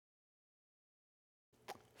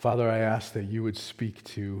Father, I ask that you would speak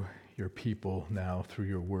to your people now through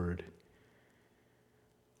your word.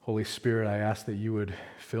 Holy Spirit, I ask that you would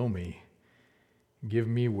fill me. Give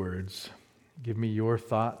me words. Give me your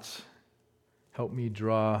thoughts. Help me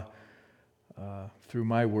draw, through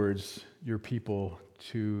my words, your people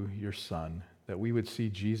to your Son, that we would see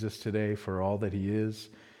Jesus today for all that he is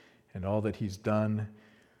and all that he's done,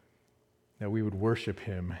 that we would worship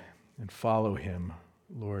him and follow him,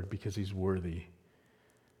 Lord, because he's worthy.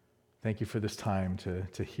 Thank you for this time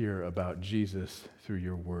to hear about Jesus through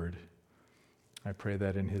your word. I pray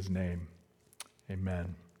that in his name.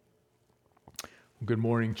 Amen. Good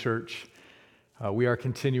morning, church. We are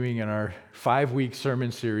continuing in our 5-week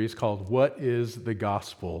sermon series called What is the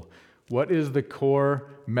Gospel? What is the core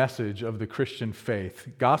message of the Christian faith?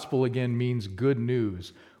 Gospel, again, means good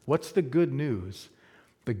news. What's the good news?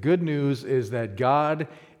 The good news is that God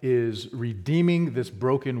is redeeming this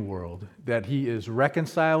broken world, that he is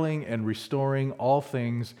reconciling and restoring all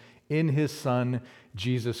things in his Son,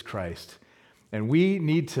 Jesus Christ. And we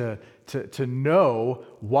need to know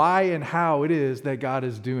why and how it is that God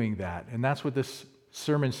is doing that. And that's what this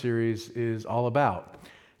sermon series is all about.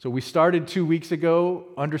 So we started 2 weeks ago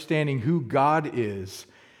understanding who God is.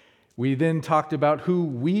 We then talked about who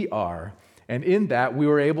we are. And in that, we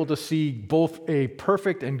were able to see both a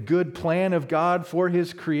perfect and good plan of God for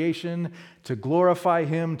his creation, to glorify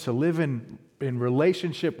him, to live in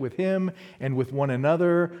relationship with him and with one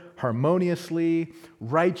another harmoniously,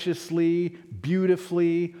 righteously,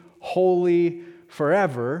 beautifully, holy,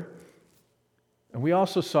 forever. And we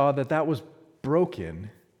also saw that that was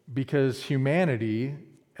broken because humanity,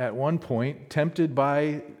 at one point, tempted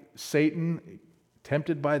by Satan,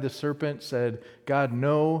 tempted by the serpent, said, God,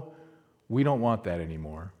 no, we don't want that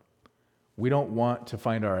anymore. We don't want to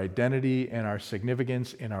find our identity and our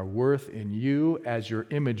significance and our worth in you as your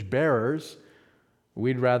image bearers.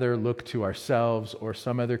 We'd rather look to ourselves or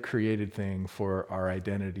some other created thing for our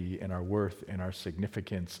identity and our worth and our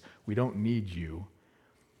significance. We don't need you.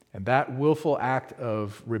 And that willful act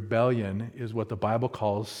of rebellion is what the Bible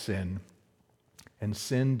calls sin. And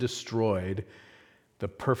sin destroyed the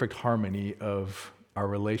perfect harmony of our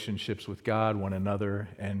relationships with God, one another,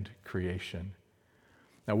 and creation.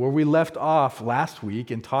 Now, where we left off last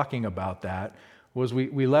week in talking about that was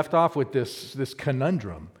we left off with this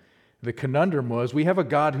conundrum. The conundrum was we have a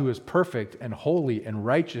God who is perfect and holy and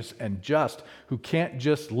righteous and just, who can't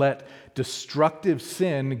just let destructive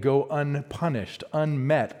sin go unpunished,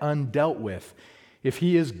 unmet, undealt with. If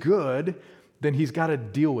he is good, then he's got to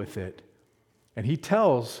deal with it. And he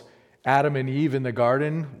tells Adam and Eve in the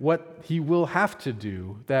garden what he will have to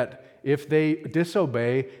do, that if they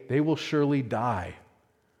disobey, they will surely die.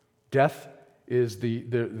 Death is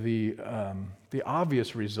the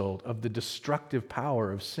obvious result of the destructive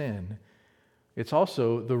power of sin. It's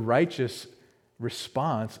also the righteous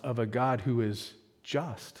response of a God who is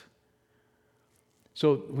just.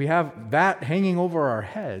 So we have that hanging over our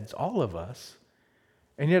heads, all of us,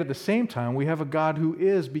 and yet at the same time, we have a God who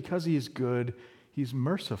is, because he is good, he's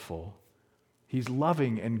merciful. He's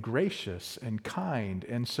loving and gracious and kind.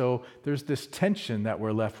 And so there's this tension that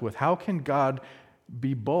we're left with. How can God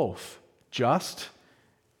be both just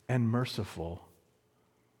and merciful?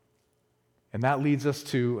 And that leads us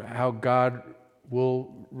to how God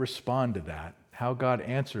will respond to that, how God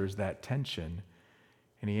answers that tension.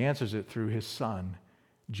 And he answers it through his Son,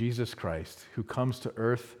 Jesus Christ, who comes to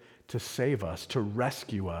earth to save us, to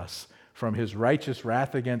rescue us from his righteous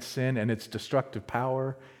wrath against sin and its destructive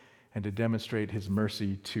power, and to demonstrate his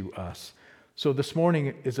mercy to us. So this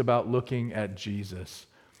morning is about looking at Jesus.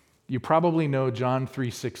 You probably know John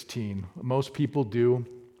 3:16. Most people do.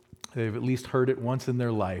 They've at least heard it once in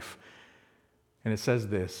their life. And it says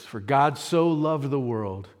this, "For God so loved the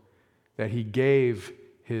world that he gave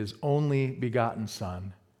his only begotten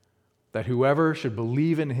Son, that whoever should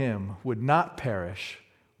believe in him would not perish,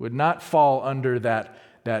 would not fall under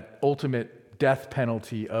that ultimate death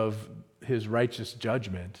penalty of his righteous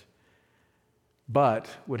judgment, but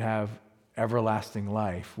would have everlasting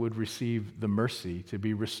life, would receive the mercy to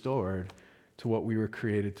be restored to what we were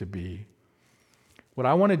created to be." What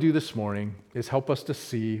I want to do this morning is help us to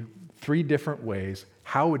see 3 different ways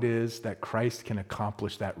how it is that Christ can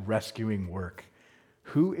accomplish that rescuing work.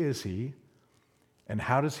 Who is he, and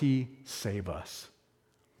how does he save us?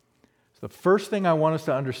 So the first thing I want us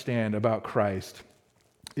to understand about Christ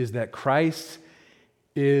is that Christ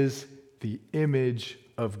is the image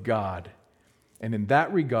of God. And in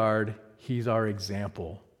that regard, he's our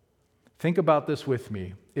example. Think about this with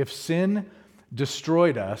me. If sin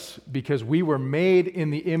destroyed us because we were made in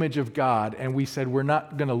the image of God, and we said we're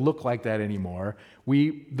not going to look like that anymore.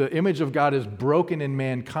 The image of God is broken in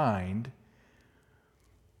mankind.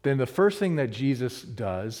 Then the first thing that Jesus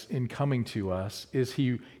does in coming to us is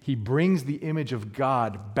he brings the image of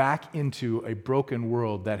God back into a broken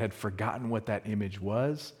world that had forgotten what that image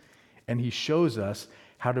was, and he shows us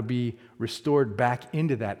how to be restored back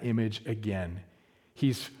into that image again.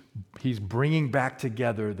 He's bringing back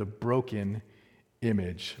together the broken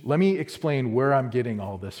image. Let me explain where I'm getting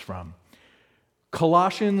all this from.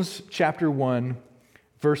 Colossians chapter 1,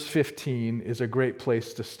 verse 15 is a great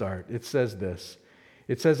place to start. It says this.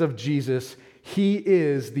 It says of Jesus, he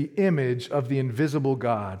is the image of the invisible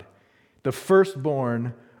God, the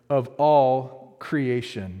firstborn of all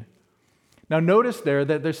creation. Now notice there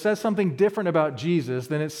that there says something different about Jesus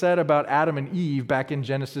than it said about Adam and Eve back in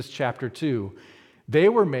Genesis chapter 2. They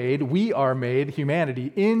were made, we are made,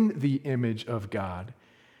 humanity, in the image of God.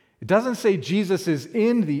 It doesn't say Jesus is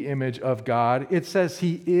in the image of God. It says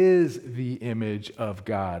he is the image of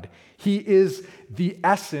God. He is the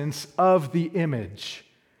essence of the image.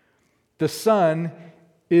 The Son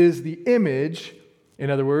is the image, in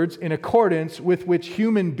other words, in accordance with which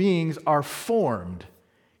human beings are formed.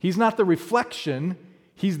 He's not the reflection,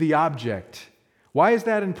 he's the object. Why is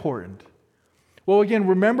that important? Well, again,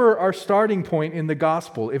 remember our starting point in the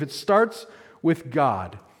gospel. If it starts with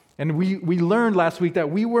God, and we learned last week that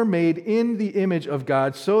we were made in the image of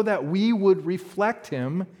God so that we would reflect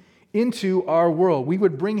him into our world. We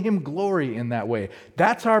would bring him glory in that way.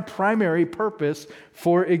 That's our primary purpose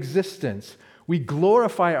for existence. We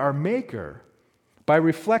glorify our Maker by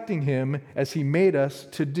reflecting him as he made us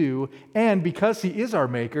to do, and because he is our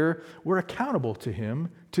Maker, we're accountable to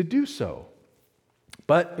him to do so.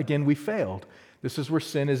 But again, we failed. This is where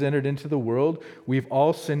sin has entered into the world. We've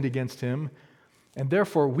all sinned against him, and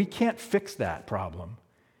therefore we can't fix that problem.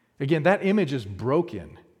 Again, that image is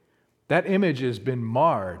broken. That image has been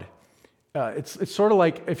marred. It's sort of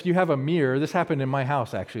like if you have a mirror. This happened in my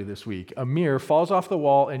house actually this week. A mirror falls off the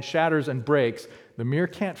wall and shatters and breaks. The mirror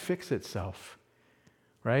can't fix itself,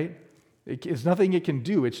 right? It's nothing it can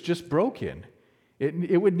do. It's just broken.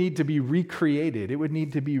 It would need to be recreated. It would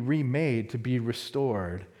need to be remade to be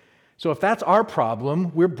restored. So if that's our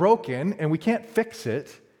problem, we're broken and we can't fix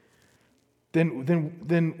it,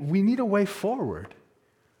 then we need a way forward.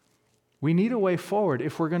 We need a way forward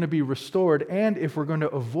if we're going to be restored and if we're going to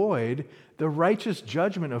avoid the righteous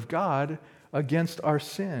judgment of God against our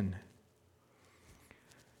sin.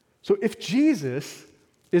 So if Jesus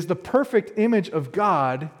is the perfect image of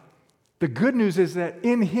God, the good news is that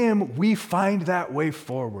in him we find that way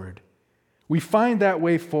forward. We find that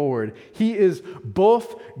way forward. He is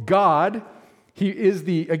both God, he is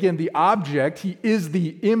the object, he is the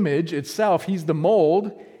image itself, he's the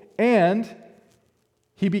mold, and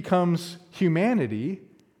he becomes humanity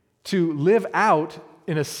to live out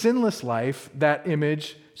in a sinless life that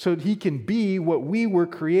image so that he can be what we were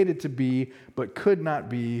created to be but could not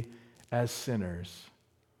be as sinners.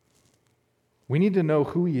 We need to know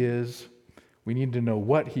who he is. We need to know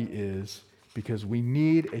what he is, because we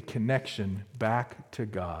need a connection back to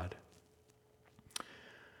God.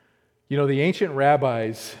 You know, the ancient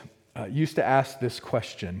rabbis used to ask this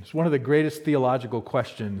question. It's one of the greatest theological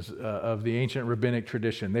questions of the ancient rabbinic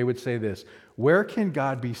tradition. They would say this: where can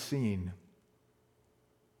God be seen?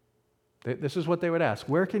 This is what they would ask.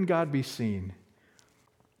 Where can God be seen?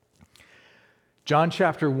 John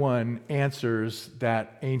chapter 1 answers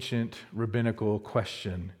that ancient rabbinical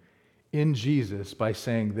question in Jesus by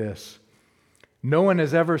saying this: no one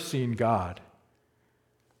has ever seen God.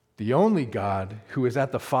 The only God who is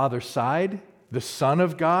at the Father's side, the Son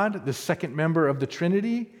of God, the second member of the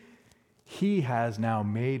Trinity, he has now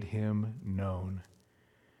made him known.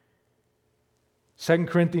 2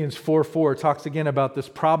 Corinthians 4:4 talks again about this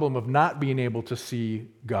problem of not being able to see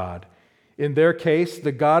God. In their case,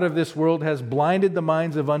 the God of this world has blinded the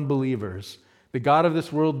minds of unbelievers. The God of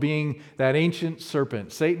this world being that ancient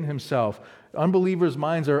serpent, Satan himself. Unbelievers'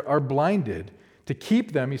 minds are blinded to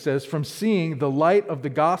keep them, he says, from seeing the light of the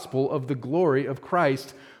gospel of the glory of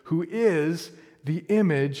Christ, who is the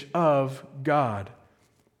image of God.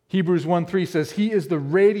 Hebrews 1:3 says, he is the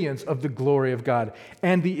radiance of the glory of God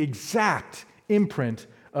and the exact imprint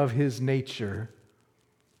of his nature.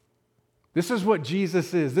 This is what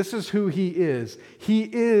Jesus is. This is who he is. He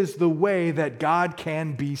is the way that God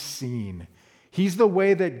can be seen. He's the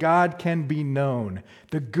way that God can be known.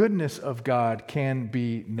 The goodness of God can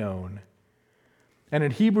be known. And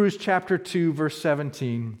in Hebrews chapter 2, verse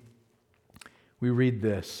 17, we read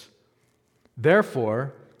this: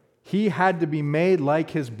 therefore, he had to be made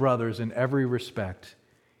like his brothers in every respect,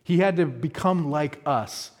 He had to become like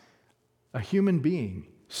us, a human being,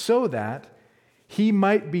 so that he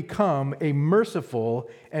might become a merciful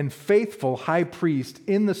and faithful high priest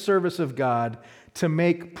in the service of God to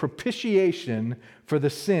make propitiation for the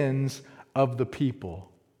sins of the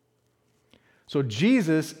people. So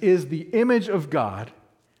Jesus is the image of God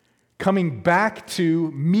coming back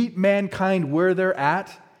to meet mankind where they're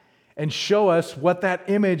at and show us what that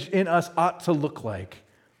image in us ought to look like.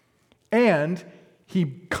 And he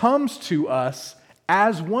comes to us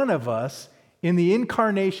as one of us in the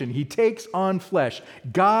incarnation. He takes on flesh.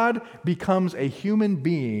 God becomes a human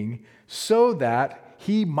being so that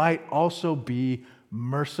he might also be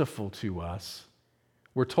merciful to us.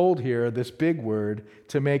 We're told here, this big word,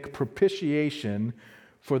 to make propitiation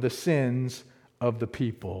for the sins of the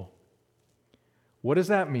people. What does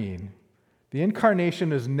that mean? The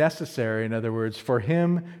incarnation is necessary, in other words, for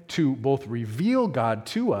him to both reveal God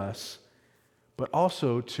to us, but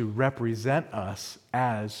also to represent us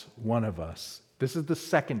as one of us. This is the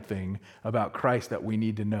second thing about Christ that we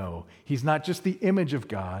need to know. He's not just the image of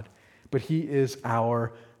God, but he is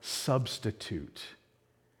our substitute.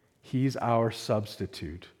 He's our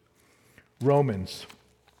substitute. Romans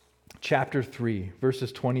chapter 3,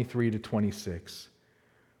 verses 23 to 26.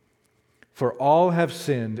 For all have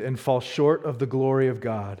sinned and fall short of the glory of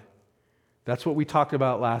God. That's what we talked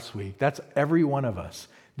about last week. That's every one of us.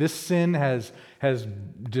 This sin has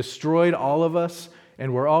destroyed all of us,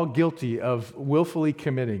 and we're all guilty of willfully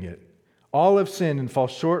committing it. All have sinned and fall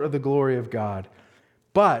short of the glory of God.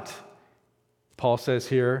 But, Paul says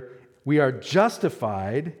here, we are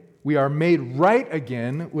justified, we are made right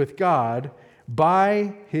again with God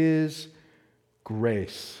by his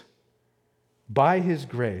grace. By his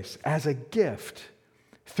grace, as a gift,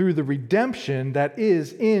 through the redemption that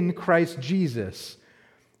is in Christ Jesus.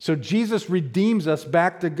 So Jesus redeems us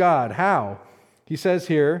back to God. How? He says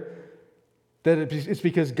here that it's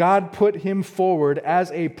because God put him forward as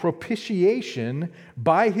a propitiation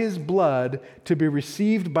by his blood to be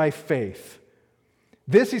received by faith.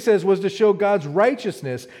 This, he says, was to show God's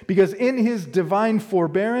righteousness, because in his divine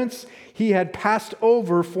forbearance, he had passed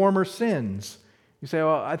over former sins. You say,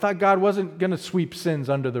 well, I thought God wasn't going to sweep sins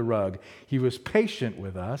under the rug. He was patient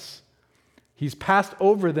with us. He's passed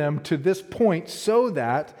over them to this point so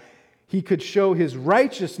that he could show his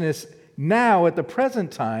righteousness now at the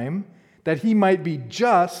present time, that he might be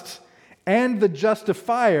just and the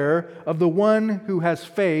justifier of the one who has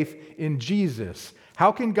faith in Jesus.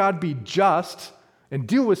 How can God be just and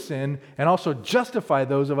deal with sin and also justify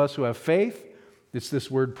those of us who have faith? It's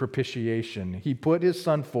this word propitiation. He put his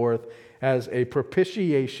son forth as a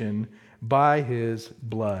propitiation by his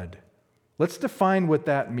blood. Let's define what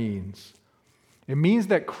that means. It means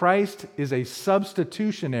that Christ is a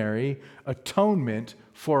substitutionary atonement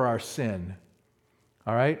for our sin.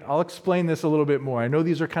 All right? I'll explain this a little bit more. I know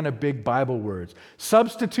these are kind of big Bible words.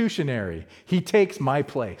 Substitutionary. He takes my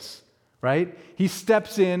place, right? He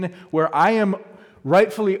steps in where I am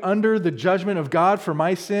rightfully under the judgment of God for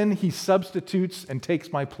my sin. He substitutes and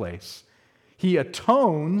takes my place. He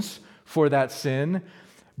atones for that sin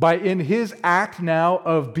by, in his act now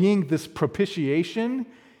of being this propitiation,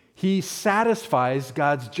 he satisfies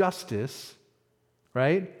God's justice,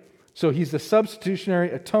 right? So he's the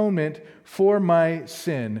substitutionary atonement for my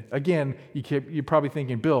sin. Again, you're probably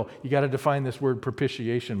thinking, Bill, you got to define this word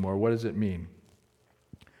propitiation more. What does it mean?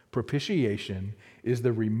 Propitiation is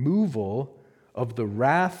the removal of the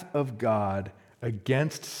wrath of God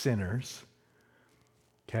against sinners.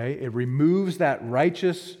 Okay? It removes that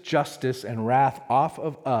righteous justice and wrath off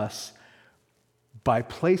of us by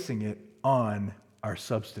placing it on our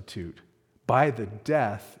substitute, by the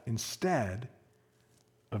death instead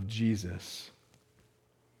of Jesus.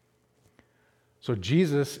 So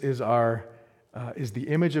Jesus is the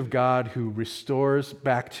image of God who restores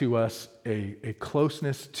back to us a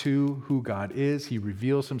closeness to who God is. He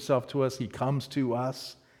reveals himself to us. He comes to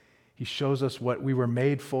us. He shows us what we were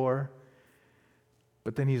made for.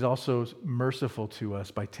 But then he's also merciful to us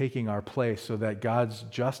by taking our place so that God's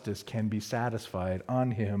justice can be satisfied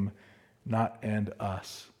on him, not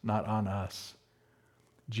on us.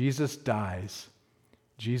 Jesus dies.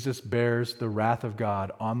 Jesus bears the wrath of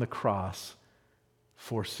God on the cross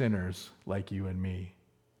for sinners like you and me.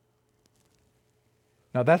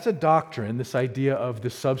 Now that's a doctrine, this idea of the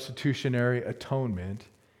substitutionary atonement,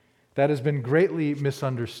 that has been greatly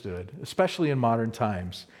misunderstood, especially in modern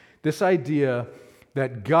times. This idea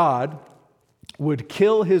that God would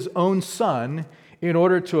kill his own son in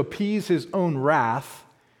order to appease his own wrath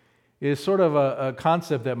is sort of a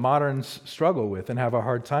concept that moderns struggle with and have a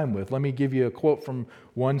hard time with. Let me give you a quote from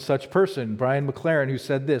one such person, Brian McLaren, who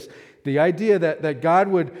said this: the idea that God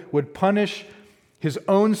would punish his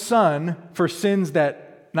own son for sins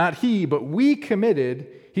that not he, but we committed,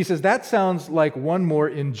 he says, that sounds like one more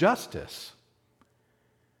injustice.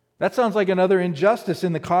 That sounds like another injustice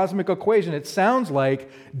in the cosmic equation. It sounds like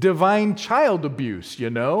divine child abuse, you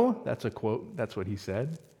know? That's a quote. That's what he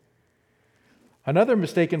said. Another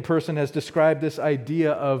mistaken person has described this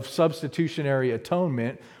idea of substitutionary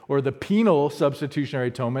atonement, or the penal substitutionary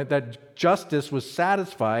atonement, that justice was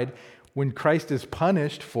satisfied when Christ is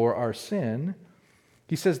punished for our sin.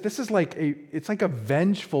 He says this is it's like a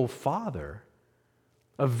vengeful father.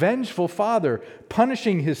 A vengeful father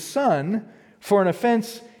punishing his son for an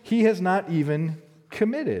offense he has not even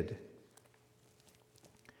committed.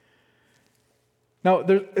 Now,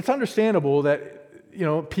 it's understandable that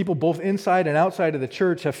people both inside and outside of the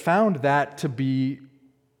church have found that to be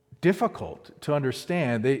difficult to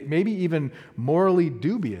understand. They maybe even morally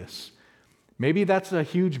dubious. Maybe that's a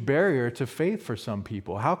huge barrier to faith for some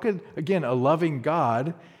people. How could, again, a loving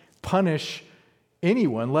God punish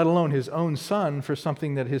anyone, let alone his own son, for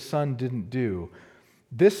something that his son didn't do?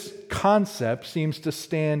 This concept seems to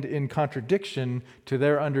stand in contradiction to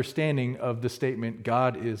their understanding of the statement,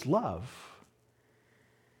 God is love.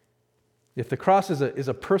 If the cross is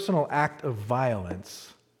a personal act of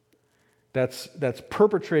violence that's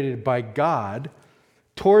perpetrated by God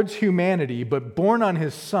towards humanity, but born on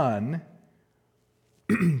his son,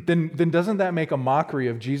 then doesn't that make a mockery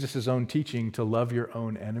of Jesus' own teaching to love your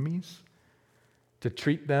own enemies? To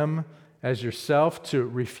treat them as yourself, to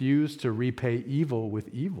refuse to repay evil with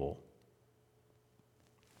evil?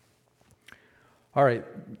 All right,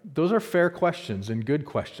 those are fair questions and good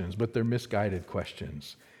questions, but they're misguided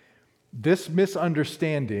questions. This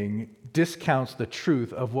misunderstanding discounts the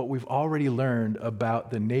truth of what we've already learned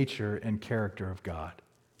about the nature and character of God.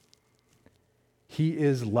 He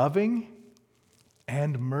is loving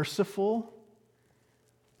and merciful,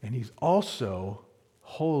 and he's also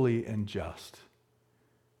holy and just.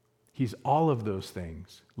 He's all of those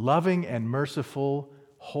things: loving and merciful,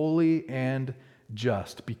 holy and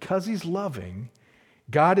just. Because he's loving,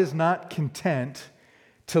 God is not content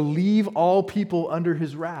to leave all people under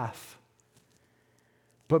his wrath.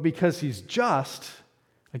 But because he's just,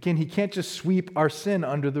 again, he can't just sweep our sin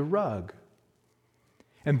under the rug.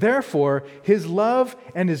 And therefore, his love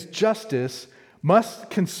and his justice must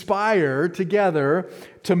conspire together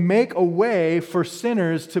to make a way for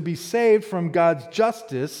sinners to be saved from God's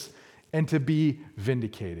justice and to be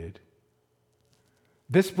vindicated.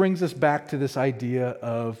 This brings us back to this idea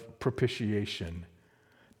of propitiation.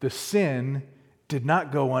 The sin did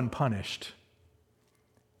not go unpunished.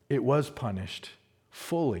 It was punished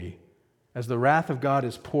fully as the wrath of God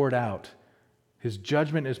is poured out. His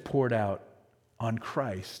judgment is poured out on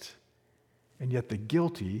Christ. And yet the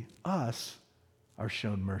guilty, us, are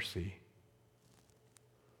shown mercy.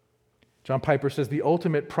 John Piper says the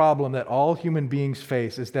ultimate problem that all human beings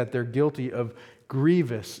face is that they're guilty of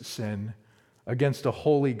grievous sin against a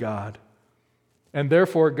holy God. And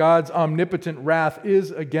therefore, God's omnipotent wrath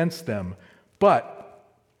is against them. But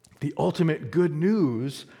the ultimate good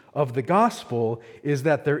news of the gospel is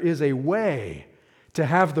that there is a way to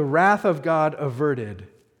have the wrath of God averted,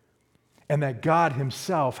 and that God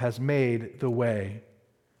himself has made the way.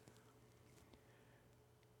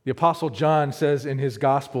 The Apostle John says in his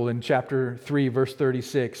gospel in chapter 3, verse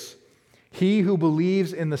 36, "He who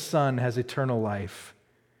believes in the Son has eternal life.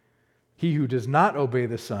 He who does not obey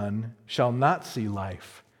the Son shall not see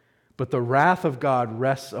life, but the wrath of God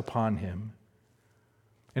rests upon him."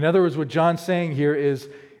 In other words, what John's saying here is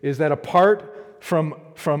that apart from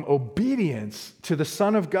obedience to the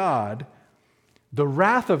Son of God, the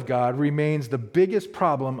wrath of God remains the biggest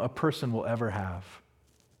problem a person will ever have.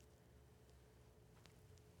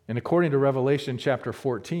 And according to Revelation chapter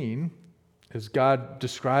 14, as God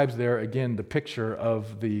describes there again the picture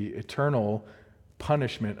of the eternal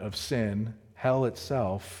punishment of sin, hell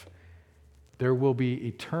itself, there will be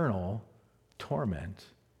eternal torment.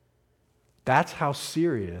 That's how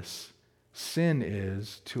serious sin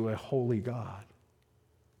is to a holy God.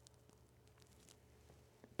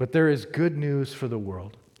 But there is good news for the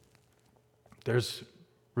world. There's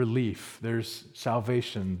relief, there's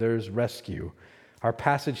salvation, there's rescue. Our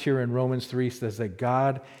passage here in Romans 3 says that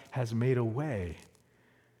God has made a way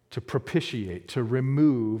to propitiate, to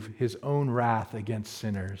remove his own wrath against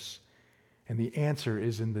sinners. And the answer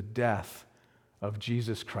is in the death of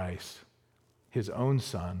Jesus Christ, his own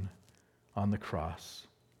Son, on the cross.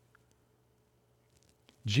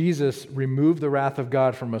 Jesus removed the wrath of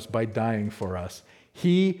God from us by dying for us.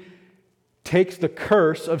 He takes the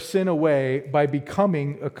curse of sin away by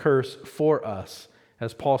becoming a curse for us,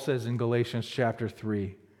 as Paul says in Galatians chapter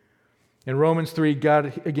 3. In Romans 3,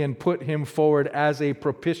 God again put him forward as a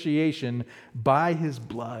propitiation by his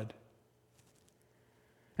blood.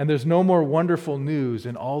 And there's no more wonderful news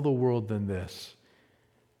in all the world than this,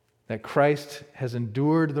 that Christ has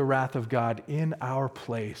endured the wrath of God in our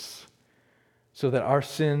place so that our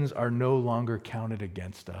sins are no longer counted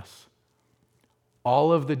against us.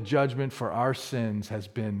 All of the judgment for our sins has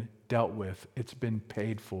been dealt with. It's been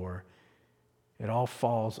paid for. It all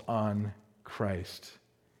falls on Christ.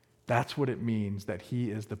 That's what it means that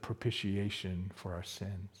he is the propitiation for our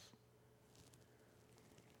sins.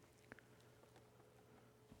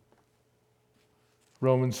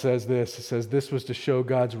 Romans says this. It says, this was to show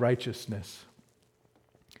God's righteousness,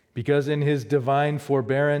 because in his divine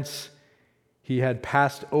forbearance he had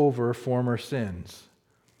passed over former sins.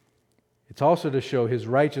 It's also to show his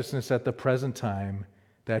righteousness at the present time,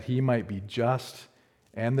 that he might be just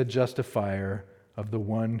and the justifier of the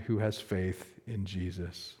one who has faith in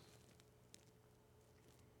Jesus.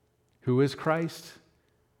 Who is Christ?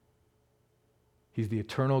 He's the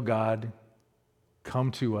eternal God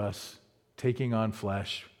come to us, taking on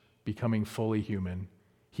flesh, becoming fully human.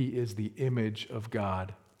 He is the image of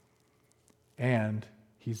God, and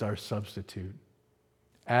he's our substitute.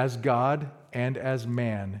 As God and as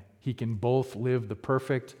man, he can both live the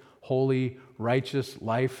perfect, holy, righteous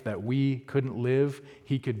life that we couldn't live.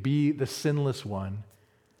 He could be the sinless one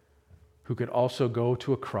who could also go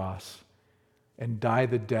to a cross and die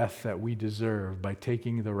the death that we deserve by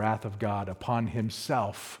taking the wrath of God upon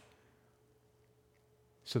himself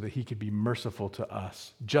so that he could be merciful to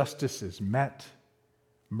us. Justice is met,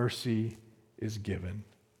 mercy is given.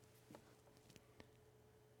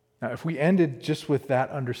 Now, if we ended just with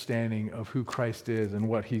that understanding of who Christ is and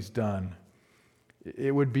what he's done,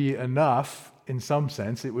 it would be enough in some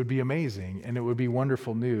sense. It would be amazing and it would be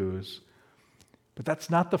wonderful news. But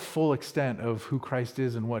that's not the full extent of who Christ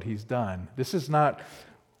is and what he's done. This is not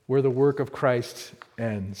where the work of Christ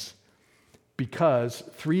ends, because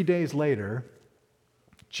 3 days later,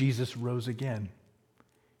 Jesus rose again.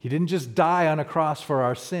 He didn't just die on a cross for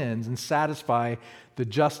our sins and satisfy the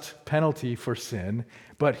just penalty for sin,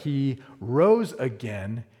 but he rose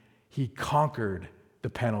again. He conquered the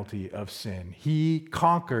penalty of sin. He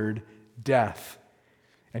conquered death.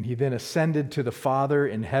 And he then ascended to the Father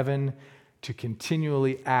in heaven to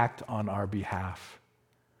continually act on our behalf.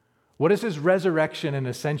 What does his resurrection and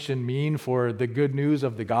ascension mean for the good news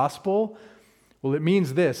of the gospel? Well, it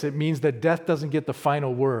means this. It means that death doesn't get the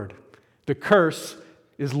final word. The curse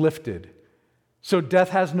is lifted. So death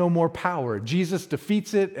has no more power. Jesus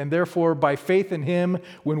defeats it, and therefore by faith in him,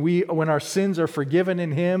 when our sins are forgiven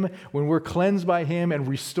in him, when we're cleansed by him and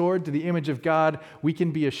restored to the image of God, we can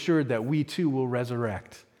be assured that we too will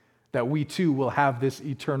resurrect, that we too will have this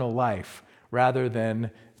eternal life rather than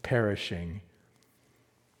perishing.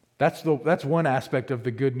 That's one aspect of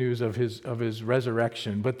the good news of his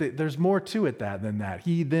resurrection, but there's more to it than that.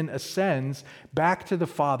 He then ascends back to the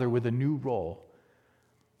Father with a new role.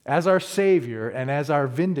 As our Savior and as our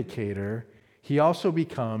vindicator, he also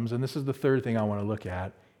becomes, and this is the third thing I want to look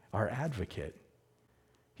at, our advocate.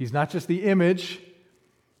 He's not just the image,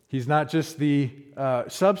 he's not just the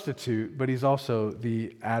substitute, but he's also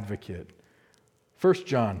the advocate. 1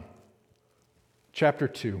 John chapter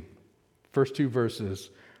 2, first 2 verses.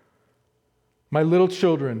 My little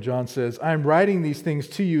children, John says, I am writing these things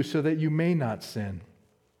to you so that you may not sin.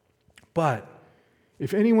 But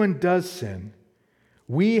if anyone does sin,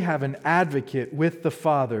 we have an advocate with the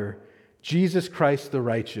Father, Jesus Christ the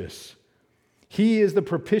righteous. He is the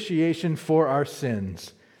propitiation for our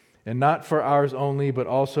sins, and not for ours only, but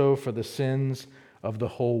also for the sins of the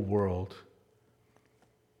whole world.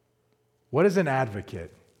 What is an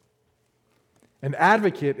advocate? An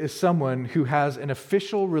advocate is someone who has an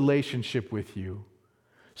official relationship with you,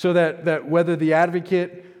 so that whatever the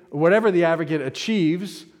advocate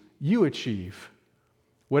achieves, you achieve.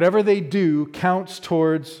 Whatever they do counts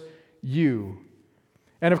towards you.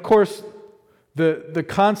 And of course, the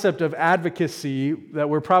concept of advocacy that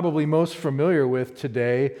we're probably most familiar with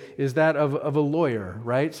today is that of a lawyer,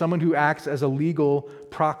 right? Someone who acts as a legal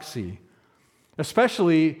proxy,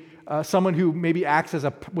 especially someone who maybe acts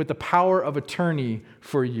with the power of attorney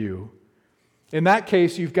for you. In that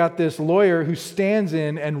case, you've got this lawyer who stands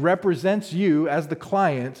in and represents you as the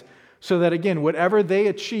client so that, again, whatever they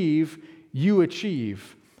achieve, you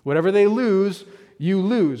achieve. Whatever they lose, you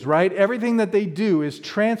lose, right? Everything that they do is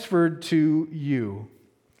transferred to you.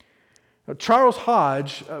 Charles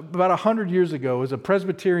Hodge, about 100 years ago, was a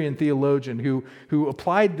Presbyterian theologian who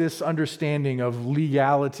applied this understanding of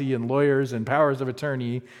legality and lawyers and powers of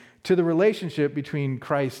attorney to the relationship between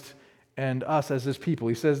Christ and us as his people.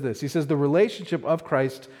 He says this. He says, the relationship of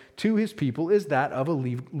Christ to his people is that of a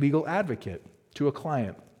legal advocate to a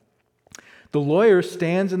client. The lawyer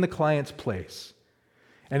stands in the client's place,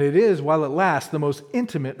 and it is, while it lasts, the most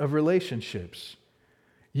intimate of relationships.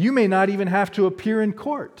 You may not even have to appear in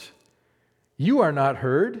court. You are not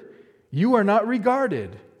heard. You are not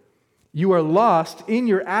regarded. You are lost in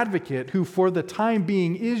your advocate, who for the time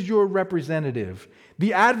being is your representative.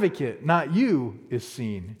 The advocate, not you, is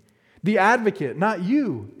seen. The advocate, not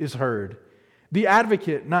you, is heard. The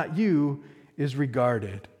advocate, not you, is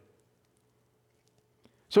regarded.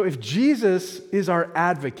 So if Jesus is our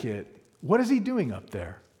advocate, what is he doing up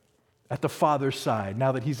there at the Father's side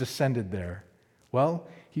now that he's ascended there? Well,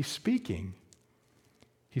 he's speaking.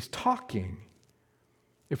 He's talking.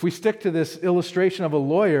 If we stick to this illustration of a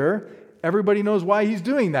lawyer, everybody knows why he's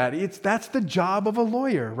doing that. That's the job of a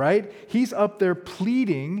lawyer, right? He's up there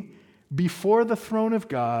pleading before the throne of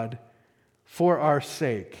God for our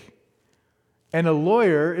sake. And a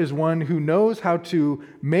lawyer is one who knows how to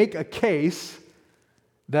make a case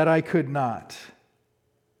that I could not.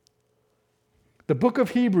 The book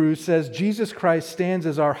of Hebrews says Jesus Christ stands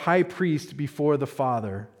as our high priest before the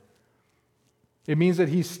Father. It means that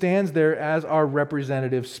he stands there as our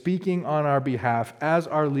representative, speaking on our behalf, as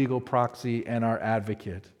our legal proxy and our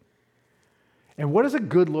advocate. And what does a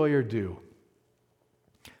good lawyer do?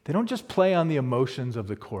 They don't just play on the emotions of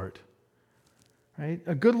the court, right?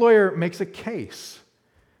 A good lawyer makes a case.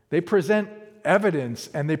 They present evidence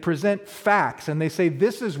and they present facts and they say,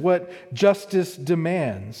 this is what justice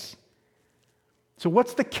demands. So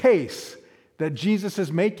what's the case that Jesus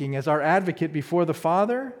is making as our advocate before the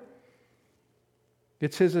Father?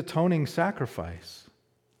 It's his atoning sacrifice.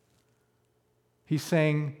 He's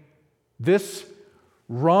saying, this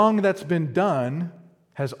wrong that's been done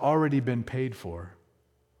has already been paid for.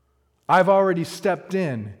 I've already stepped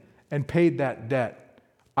in and paid that debt.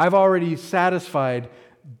 I've already satisfied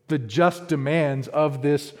the just demands of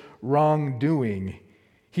this wrongdoing.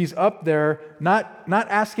 He's up there not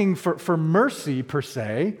asking for mercy per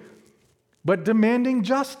se, but demanding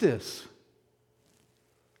justice.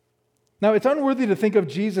 Now, it's unworthy to think of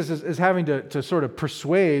Jesus as having to sort of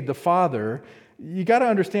persuade the Father. You got to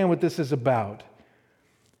understand what this is about.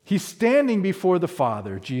 He's standing before the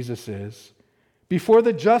Father, Jesus is, before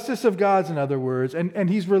the justice of God, in other words, and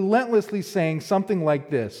he's relentlessly saying something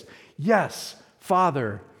like this: yes,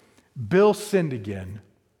 Father, Bill sinned again.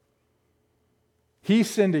 He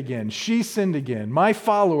sinned again. She sinned again. My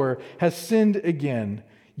follower has sinned again.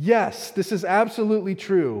 Yes, this is absolutely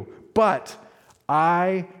true, but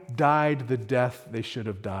I died the death they should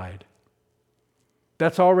have died.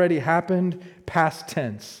 That's already happened, past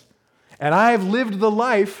tense. And I have lived the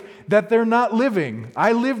life that they're not living.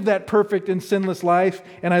 I lived that perfect and sinless life,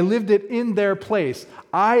 and I lived it in their place.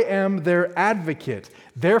 I am their advocate.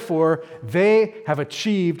 Therefore, they have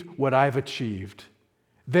achieved what I've achieved.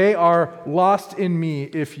 They are lost in me,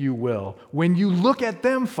 if you will. When you look at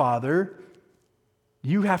them, Father,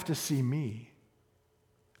 you have to see me,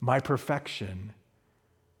 my perfection,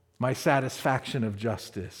 my satisfaction of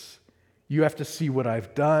justice. You have to see what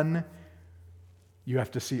I've done. You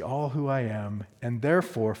have to see all who I am. And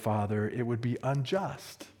therefore, Father, it would be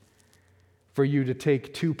unjust for you to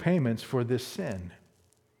take two payments for this sin.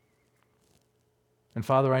 And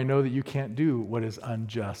Father, I know that you can't do what is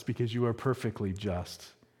unjust because you are perfectly just.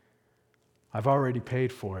 I've already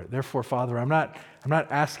paid for it. Therefore, Father, I'm not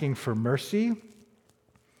asking for mercy.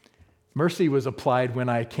 Mercy was applied when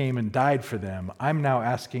I came and died for them. I'm now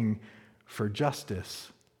asking for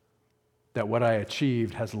justice, that what I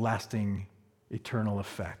achieved has lasting, eternal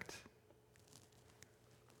effect.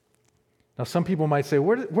 Now, some people might say,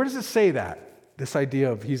 where does it say that? This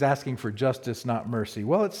idea of he's asking for justice, not mercy.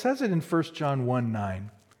 Well, it says it in 1 John 1:9.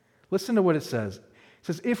 Listen to what it says. It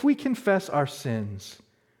says, if we confess our sins,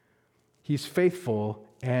 he's faithful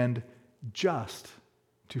and just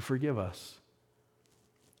to forgive us.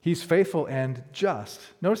 He's faithful and just.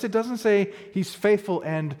 Notice it doesn't say he's faithful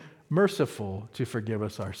and merciful to forgive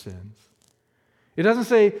us our sins. It doesn't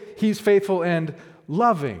say he's faithful and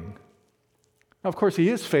loving. Now, of course, he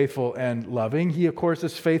is faithful and loving. He, of course,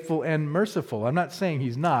 is faithful and merciful. I'm not saying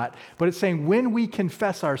he's not, but it's saying when we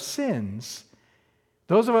confess our sins,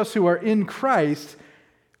 those of us who are in Christ,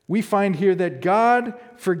 we find here that God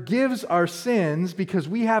forgives our sins because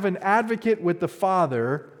we have an advocate with the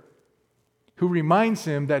Father who reminds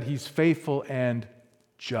him that he's faithful and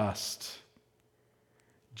just.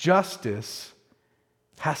 Justice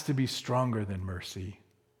has to be stronger than mercy.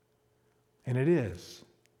 And it is.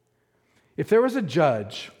 If there was a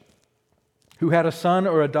judge who had a son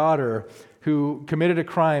or a daughter who committed a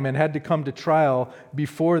crime and had to come to trial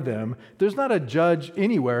before them, there's not a judge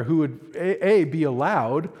anywhere who would, A, be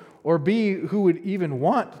allowed, or B, who would even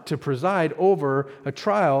want to preside over a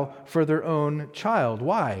trial for their own child.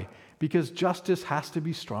 Why? Because justice has to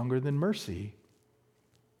be stronger than mercy.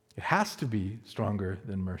 It has to be stronger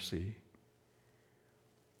than mercy.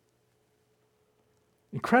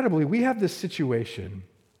 Incredibly, we have this situation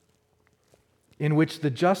in which the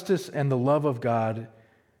justice and the love of God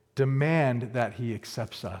demand that He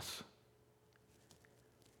accepts us.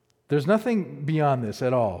 There's nothing beyond this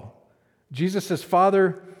at all. Jesus says,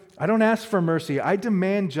 Father, I don't ask for mercy, I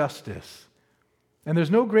demand justice. And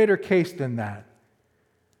there's no greater case than that.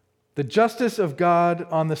 The justice of God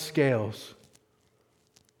on the scales.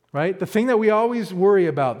 Right? The thing that we always worry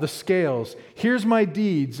about, the scales. Here's my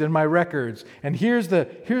deeds and my records, and here's the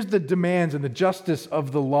demands and the justice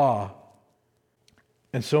of the law.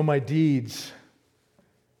 And so my deeds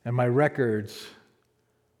and my records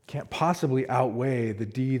can't possibly outweigh the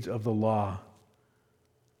deeds of the law.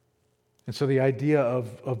 And so the idea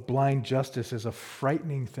of blind justice is a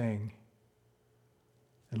frightening thing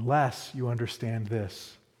unless you understand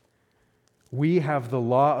this. We have the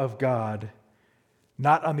law of God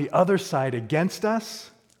not on the other side against us,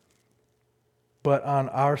 but on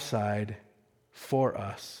our side for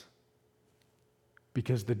us.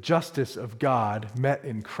 Because the justice of God met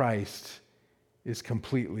in Christ is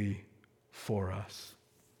completely for us.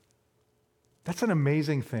 That's an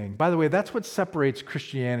amazing thing. By the way, that's what separates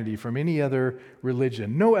Christianity from any other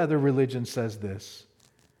religion. No other religion says this.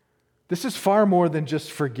 This is far more than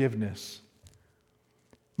just forgiveness.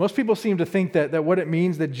 Most people seem to think that what it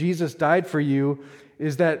means that Jesus died for you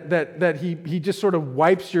is that he just sort of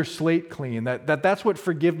wipes your slate clean, that's what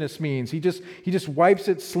forgiveness means. He just wipes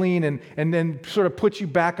it clean and then sort of puts you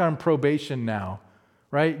back on probation now,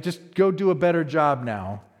 right? Just go do a better job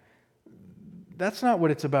now. That's not what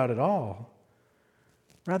it's about at all.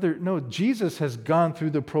 Rather, no, Jesus has gone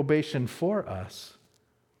through the probation for us.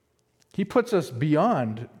 He puts us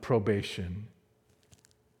beyond probation.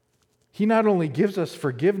 He not only gives us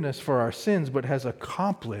forgiveness for our sins, but has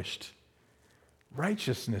accomplished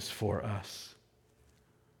righteousness for us.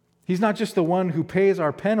 He's not just the one who pays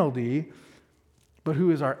our penalty, but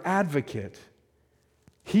who is our advocate.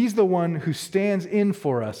 He's the one who stands in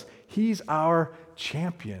for us. He's our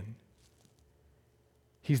champion.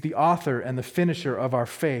 He's the author and the finisher of our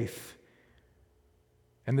faith.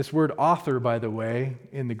 And this word author, by the way,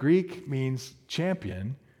 in the Greek means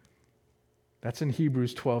champion. That's in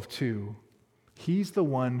Hebrews 12:2. He's the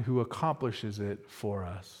one who accomplishes it for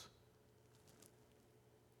us.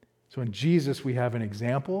 So in Jesus, we have an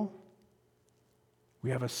example,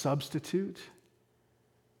 we have a substitute,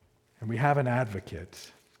 and we have an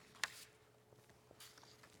advocate.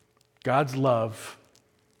 God's love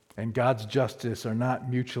and God's justice are not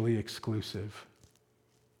mutually exclusive.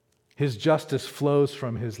 His justice flows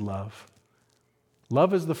from His love.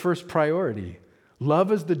 Love is the first priority.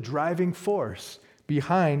 Love is the driving force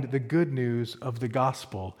behind the good news of the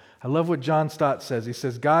gospel. I love what John Stott says. He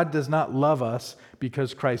says, God does not love us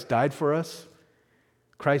because Christ died for us.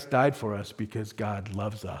 Christ died for us because God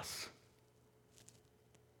loves us.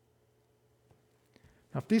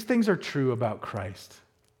 Now, if these things are true about Christ,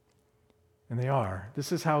 and they are,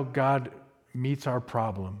 this is how God meets our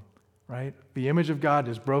problem, right? The image of God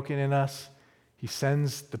is broken in us. He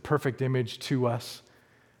sends the perfect image to us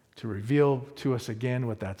to reveal to us again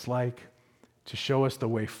what that's like, to show us the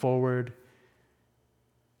way forward,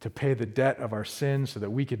 to pay the debt of our sins so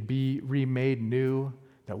that we could be remade new,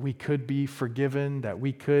 that we could be forgiven, that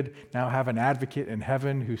we could now have an advocate in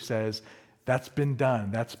heaven who says, that's been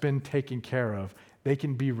done, that's been taken care of. They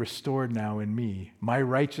can be restored now in me. My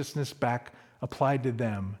righteousness back applied to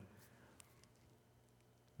them.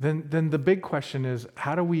 Then the big question is,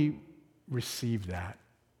 how do we receive that?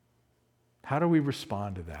 How do we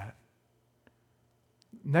respond to that?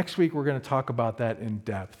 Next week, we're going to talk about that in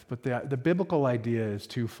depth, but the biblical idea is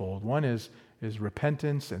twofold. One is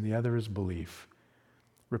repentance, and the other is belief.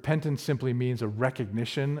 Repentance simply means a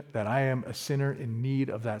recognition that I am a sinner in need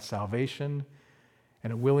of that salvation,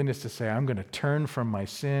 and a willingness to say, I'm going to turn from my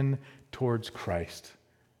sin towards Christ.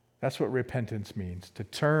 That's what repentance means, to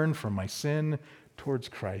turn from my sin towards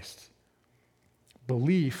Christ.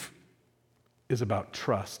 Belief is about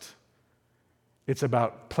trust. It's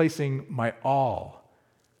about placing my all,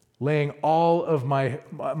 laying all of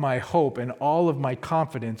my hope and all of my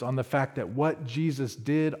confidence on the fact that what Jesus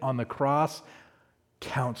did on the cross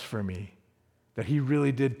counts for me, that He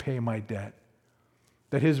really did pay my debt.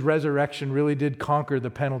 that his resurrection really did conquer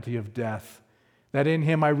the penalty of death, that in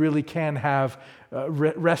him I really can have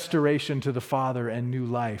restoration to the Father and new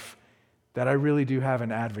life, that I really do have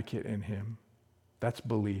an advocate in him. That's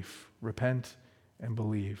belief. Repent and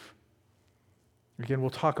believe. Again, we'll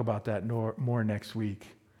talk about that more next week.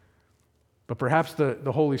 But perhaps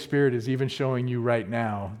the Holy Spirit is even showing you right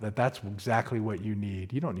now that that's exactly what you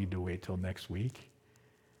need. You don't need to wait till next week.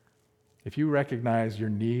 If you recognize your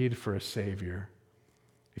need for a Savior,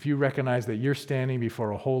 if you recognize that you're standing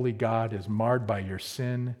before a holy God is marred by your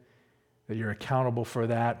sin, that you're accountable for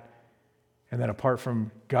that, and that apart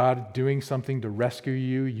from God doing something to rescue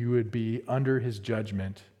you, you would be under his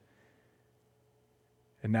judgment.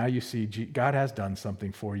 And now you see God has done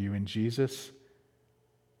something for you in Jesus,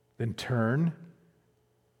 then turn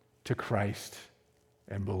to Christ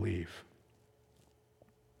and believe.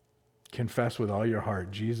 Confess with all your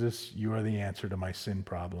heart, Jesus, you are the answer to my sin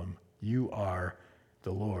problem. You are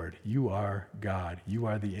the Lord. You are God. You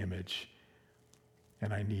are the image.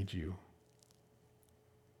 And I need you.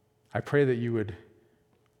 I pray that you would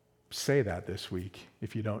say that this week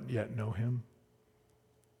if you don't yet know him.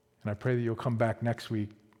 And I pray that you'll come back next week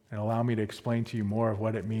and allow me to explain to you more of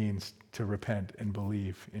what it means to repent and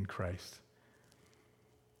believe in Christ.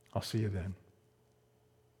 I'll see you then.